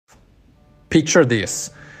Picture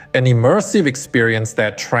this, an immersive experience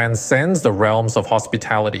that transcends the realms of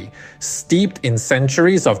hospitality, steeped in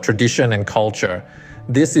centuries of tradition and culture.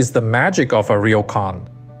 This is the magic of a ryokan.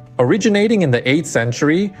 Originating in the 8th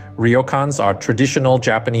century, ryokans are traditional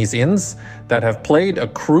Japanese inns that have played a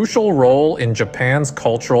crucial role in Japan's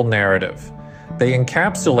cultural narrative. They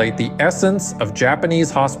encapsulate the essence of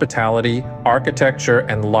Japanese hospitality, architecture,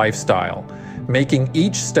 and lifestyle, making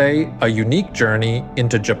each stay a unique journey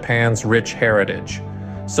into Japan's rich heritage.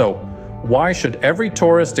 So, why should every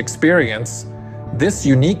tourist experience this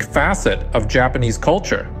unique facet of Japanese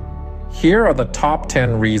culture? Here are the top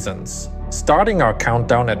 10 reasons. Starting our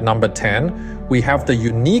countdown at number 10, we have the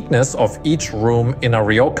uniqueness of each room in a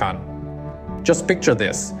ryokan. Just picture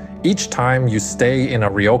this. Each time you stay in a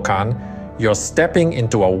ryokan, you're stepping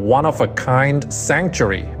into a one-of-a-kind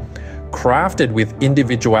sanctuary, crafted with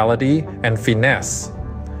individuality and finesse.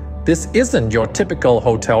 This isn't your typical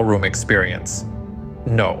hotel room experience.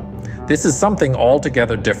 No, this is something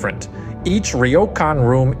altogether different. Each ryokan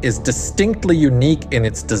room is distinctly unique in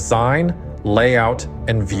its design, layout,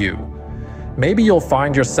 and view. Maybe you'll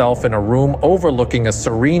find yourself in a room overlooking a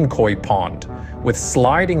serene koi pond, with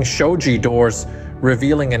sliding shoji doors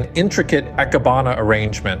revealing an intricate akabana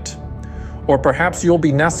arrangement. Or perhaps you'll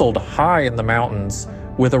be nestled high in the mountains,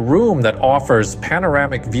 with a room that offers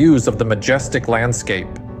panoramic views of the majestic landscape.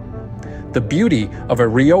 The beauty of a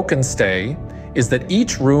ryokan stay is that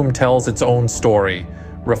each room tells its own story,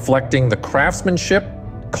 reflecting the craftsmanship,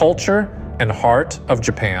 culture, and heart of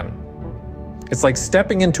Japan. It's like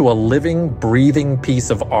stepping into a living, breathing piece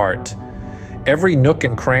of art. Every nook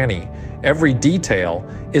and cranny, every detail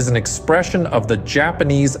is an expression of the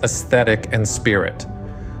Japanese aesthetic and spirit.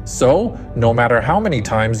 So, no matter how many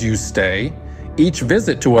times you stay, each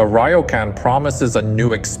visit to a ryokan promises a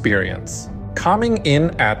new experience. Coming in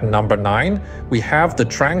at number 9, we have the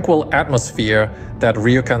tranquil atmosphere that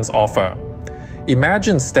ryokans offer.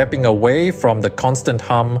 Imagine stepping away from the constant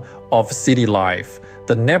hum of city life,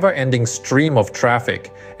 the never-ending stream of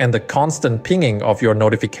traffic, and the constant pinging of your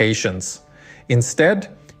notifications.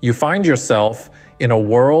 Instead, you find yourself in a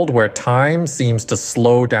world where time seems to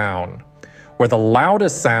slow down, where the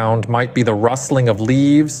loudest sound might be the rustling of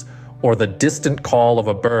leaves or the distant call of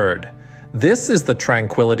a bird. This is the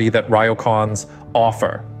tranquility that ryokans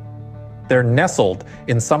offer. They're nestled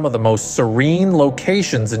in some of the most serene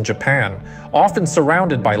locations in Japan, often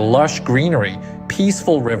surrounded by lush greenery,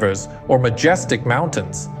 peaceful rivers, or majestic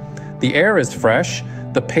mountains. The air is fresh,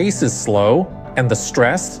 the pace is slow, and the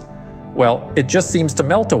stress, well, it just seems to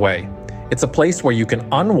melt away. It's a place where you can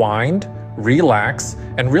unwind, relax,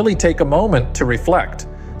 and really take a moment to reflect.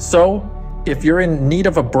 So, if you're in need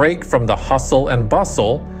of a break from the hustle and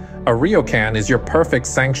bustle, a ryokan is your perfect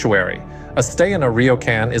sanctuary. A stay in a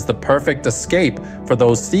ryokan is the perfect escape for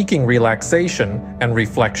those seeking relaxation and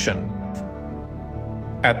reflection.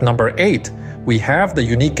 At number 8, we have the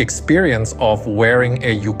unique experience of wearing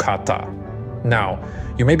a yukata. Now,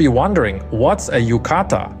 you may be wondering, what's a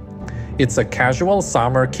yukata? It's a casual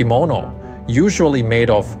summer kimono, usually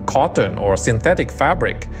made of cotton or synthetic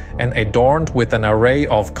fabric and adorned with an array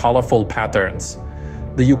of colorful patterns.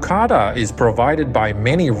 The yukata is provided by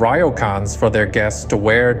many ryokans for their guests to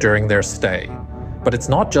wear during their stay. But it's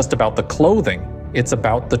not just about the clothing, it's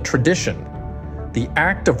about the tradition. The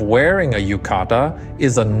act of wearing a yukata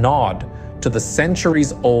is a nod to the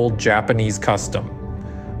centuries-old Japanese custom,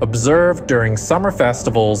 observed during summer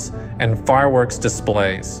festivals and fireworks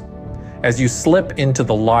displays. As you slip into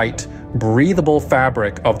the light, breathable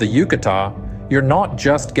fabric of the yukata, you're not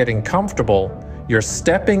just getting comfortable, you're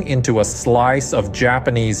stepping into a slice of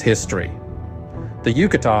Japanese history. The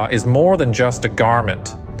yukata is more than just a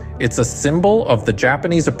garment. It's a symbol of the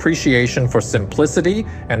Japanese appreciation for simplicity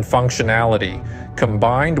and functionality,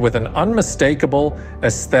 combined with an unmistakable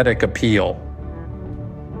aesthetic appeal.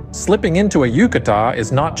 Slipping into a yukata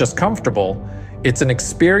is not just comfortable, it's an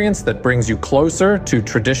experience that brings you closer to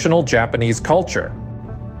traditional Japanese culture.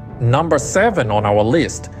 Number 7 on our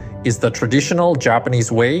list is the traditional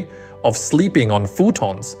Japanese way of sleeping on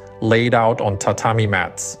futons laid out on tatami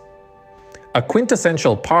mats. A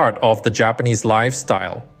quintessential part of the Japanese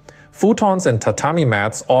lifestyle, futons and tatami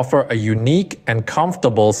mats offer a unique and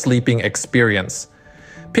comfortable sleeping experience.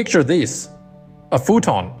 Picture this: a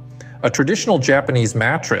futon, a traditional Japanese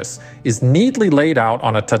mattress, is neatly laid out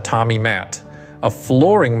on a tatami mat, a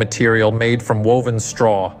flooring material made from woven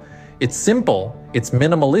straw. It's simple, it's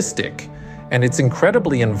minimalistic, and it's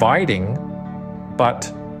incredibly inviting,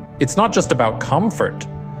 but it's not just about comfort.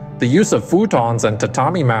 The use of futons and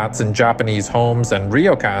tatami mats in Japanese homes and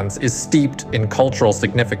ryokans is steeped in cultural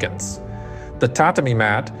significance. The tatami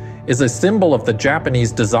mat is a symbol of the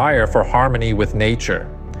Japanese desire for harmony with nature,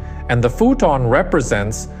 and the futon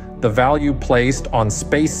represents the value placed on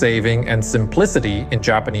space-saving and simplicity in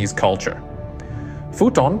Japanese culture.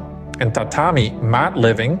 Futon and tatami, mat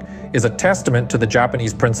living, is a testament to the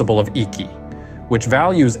Japanese principle of iki, which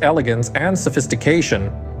values elegance and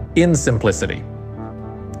sophistication in simplicity.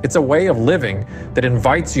 It's a way of living that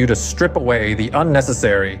invites you to strip away the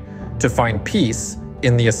unnecessary to find peace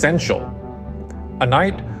in the essential. A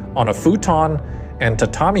night on a futon and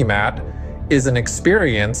tatami mat is an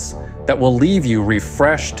experience that will leave you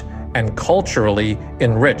refreshed and culturally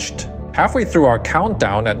enriched. Halfway through our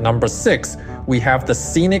countdown at number 6, we have the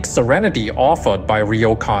Scenic Serenity offered by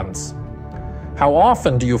Ryokans. How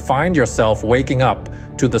often do you find yourself waking up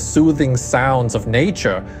to the soothing sounds of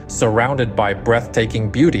nature surrounded by breathtaking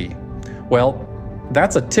beauty? Well,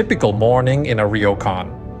 that's a typical morning in a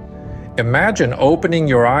Ryokan. Imagine opening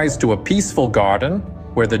your eyes to a peaceful garden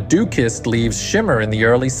where the dew-kissed leaves shimmer in the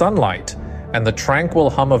early sunlight and the tranquil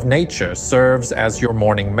hum of nature serves as your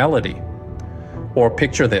morning melody. Or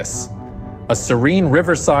picture this, a serene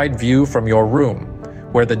riverside view from your room,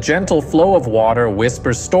 where the gentle flow of water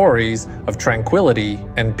whispers stories of tranquility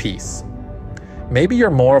and peace. Maybe you're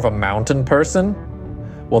more of a mountain person?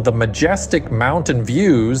 Well, the majestic mountain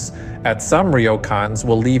views at some ryokans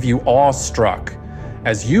will leave you awestruck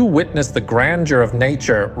as you witness the grandeur of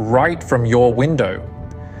nature right from your window.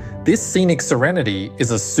 This scenic serenity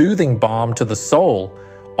is a soothing balm to the soul,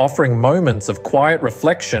 offering moments of quiet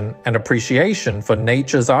reflection and appreciation for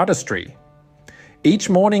nature's artistry. Each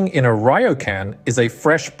morning in a Ryokan is a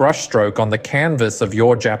fresh brushstroke on the canvas of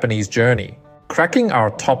your Japanese journey. Cracking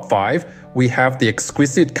our top 5, we have the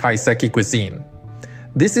Exquisite Kaiseki cuisine.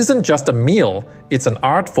 This isn't just a meal, it's an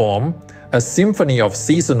art form, a symphony of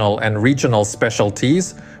seasonal and regional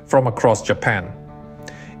specialties from across Japan.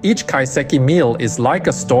 Each kaiseki meal is like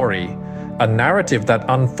a story, a narrative that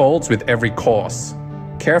unfolds with every course,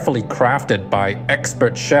 carefully crafted by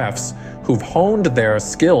expert chefs who've honed their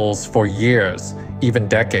skills for years, even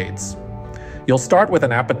decades. You'll start with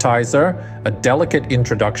an appetizer, a delicate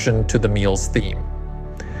introduction to the meal's theme.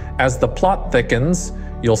 As the plot thickens,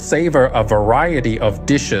 you'll savor a variety of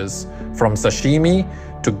dishes, from sashimi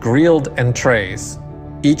to grilled entrees,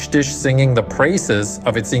 each dish singing the praises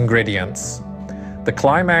of its ingredients. The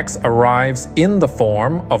climax arrives in the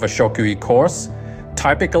form of a shokui course,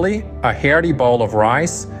 typically a hearty bowl of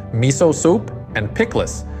rice, miso soup, and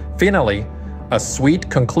pickles. Finally, a sweet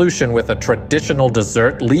conclusion with a traditional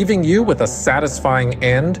dessert, leaving you with a satisfying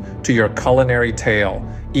end to your culinary tale.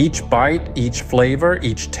 Each bite, each flavor,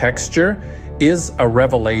 each texture is a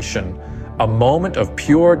revelation, a moment of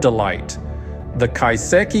pure delight. The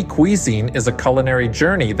Kaiseki cuisine is a culinary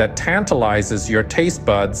journey that tantalizes your taste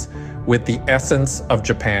buds with the essence of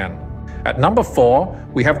Japan. At number 4,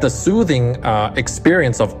 we have the soothing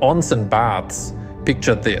experience of onsen baths.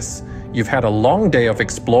 Picture this. You've had a long day of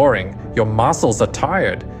exploring, your muscles are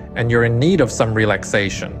tired, and you're in need of some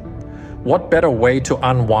relaxation. What better way to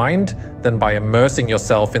unwind than by immersing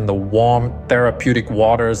yourself in the warm, therapeutic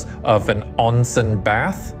waters of an onsen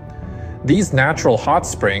bath? These natural hot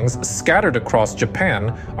springs, scattered across Japan,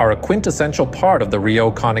 are a quintessential part of the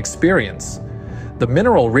Ryokan experience. The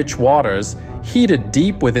mineral-rich waters, heated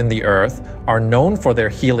deep within the earth, are known for their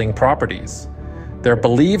healing properties. They're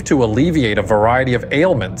believed to alleviate a variety of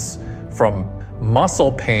ailments, from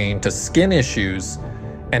muscle pain to skin issues,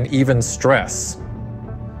 and even stress.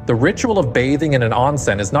 The ritual of bathing in an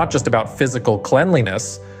onsen is not just about physical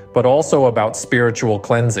cleanliness, but also about spiritual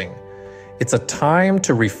cleansing. It's a time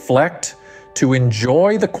to reflect, to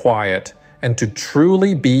enjoy the quiet, and to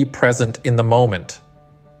truly be present in the moment.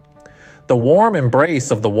 The warm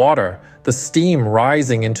embrace of the water, the steam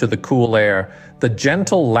rising into the cool air, the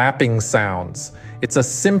gentle lapping sounds, it's a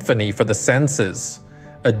symphony for the senses.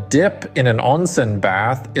 A dip in an onsen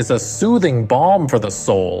bath is a soothing balm for the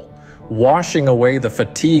soul, washing away the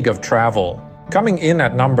fatigue of travel. Coming in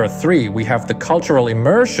at number 3, we have the cultural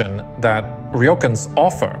immersion that Ryokans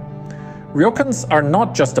offer. Ryokans are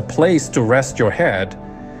not just a place to rest your head,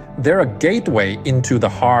 they're a gateway into the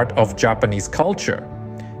heart of Japanese culture.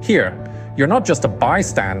 Here, you're not just a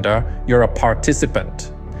bystander, you're a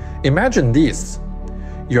participant. Imagine this.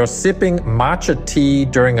 You're sipping matcha tea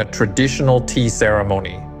during a traditional tea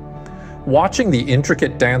ceremony, watching the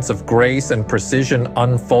intricate dance of grace and precision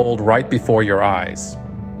unfold right before your eyes.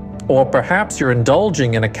 Or perhaps you're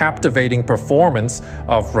indulging in a captivating performance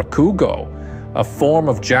of rakugo, a form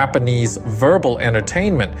of Japanese verbal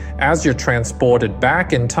entertainment, as you're transported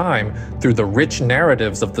back in time through the rich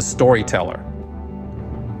narratives of the storyteller.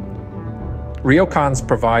 Ryokans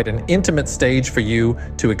provide an intimate stage for you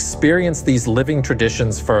to experience these living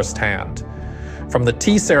traditions firsthand. From the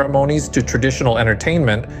tea ceremonies to traditional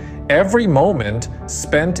entertainment, every moment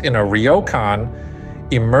spent in a ryokan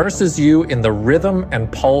immerses you in the rhythm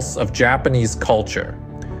and pulse of Japanese culture.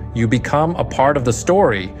 You become a part of the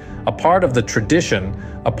story, a part of the tradition,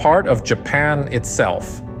 a part of Japan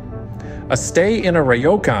itself. A stay in a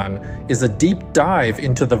ryokan is a deep dive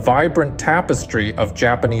into the vibrant tapestry of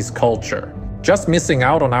Japanese culture. Just missing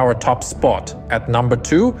out on our top spot. At number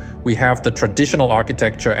 2, we have the traditional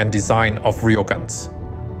architecture and design of ryokans.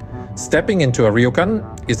 Stepping into a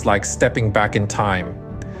ryokan is like stepping back in time.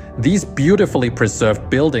 These beautifully preserved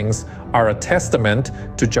buildings are a testament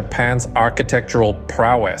to Japan's architectural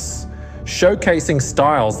prowess, showcasing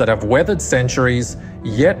styles that have weathered centuries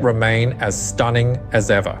yet remain as stunning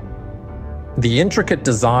as ever. The intricate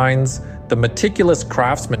designs, the meticulous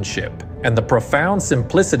craftsmanship, and the profound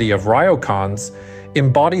simplicity of ryokans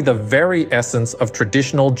embody the very essence of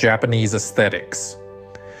traditional Japanese aesthetics.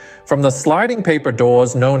 From the sliding paper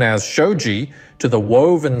doors known as shoji to the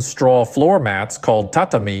woven straw floor mats called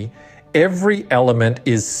tatami, every element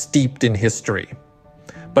is steeped in history.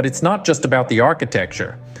 But it's not just about the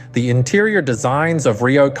architecture. The interior designs of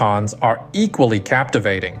ryokans are equally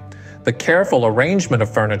captivating. The careful arrangement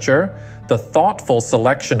of furniture, the thoughtful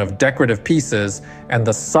selection of decorative pieces, and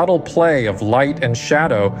the subtle play of light and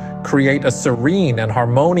shadow create a serene and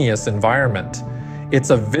harmonious environment. It's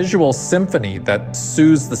a visual symphony that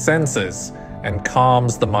soothes the senses and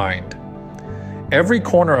calms the mind. Every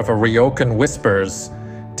corner of a ryokan whispers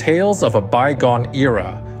tales of a bygone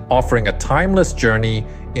era, offering a timeless journey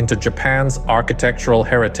into Japan's architectural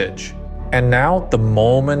heritage. And now, the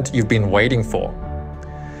moment you've been waiting for.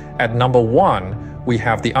 At number 1, we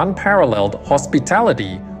have the unparalleled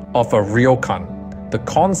hospitality of a ryokan, the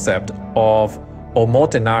concept of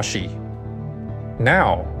omotenashi.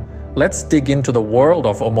 Now, let's dig into the world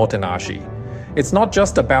of omotenashi. It's not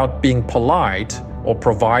just about being polite or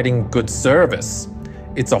providing good service.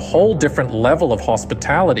 It's a whole different level of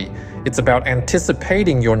hospitality. It's about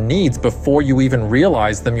anticipating your needs before you even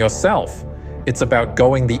realize them yourself. It's about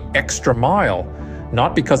going the extra mile,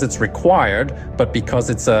 not because it's required, but because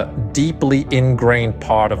it's a deeply ingrained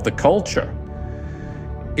part of the culture.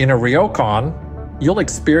 In a ryokan, you'll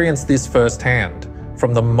experience this firsthand.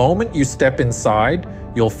 From the moment you step inside,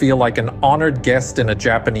 you'll feel like an honored guest in a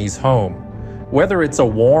Japanese home. Whether it's a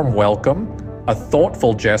warm welcome, a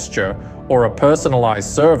thoughtful gesture, or a personalized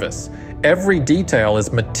service, every detail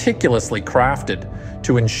is meticulously crafted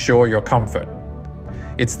to ensure your comfort.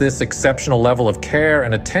 It's this exceptional level of care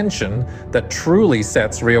and attention that truly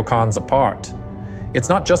sets ryokans apart. It's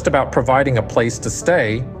not just about providing a place to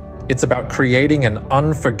stay, it's about creating an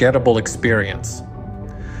unforgettable experience.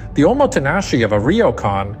 The omotenashi of a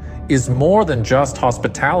ryokan is more than just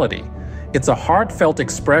hospitality. It's a heartfelt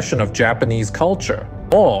expression of Japanese culture.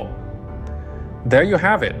 There you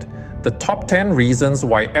have it, the top 10 reasons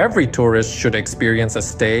why every tourist should experience a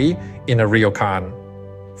stay in a ryokan.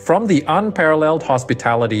 From the unparalleled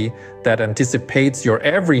hospitality that anticipates your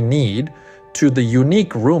every need to the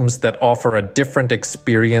unique rooms that offer a different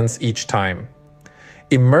experience each time.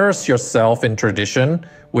 Immerse yourself in tradition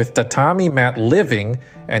with tatami mat living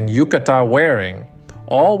and yukata wearing,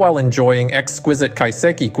 all while enjoying exquisite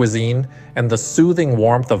Kaiseki cuisine and the soothing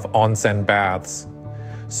warmth of onsen baths.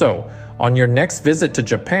 So, on your next visit to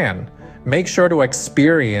Japan, make sure to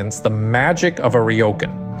experience the magic of a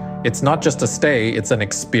ryokan. It's not just a stay, it's an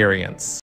experience.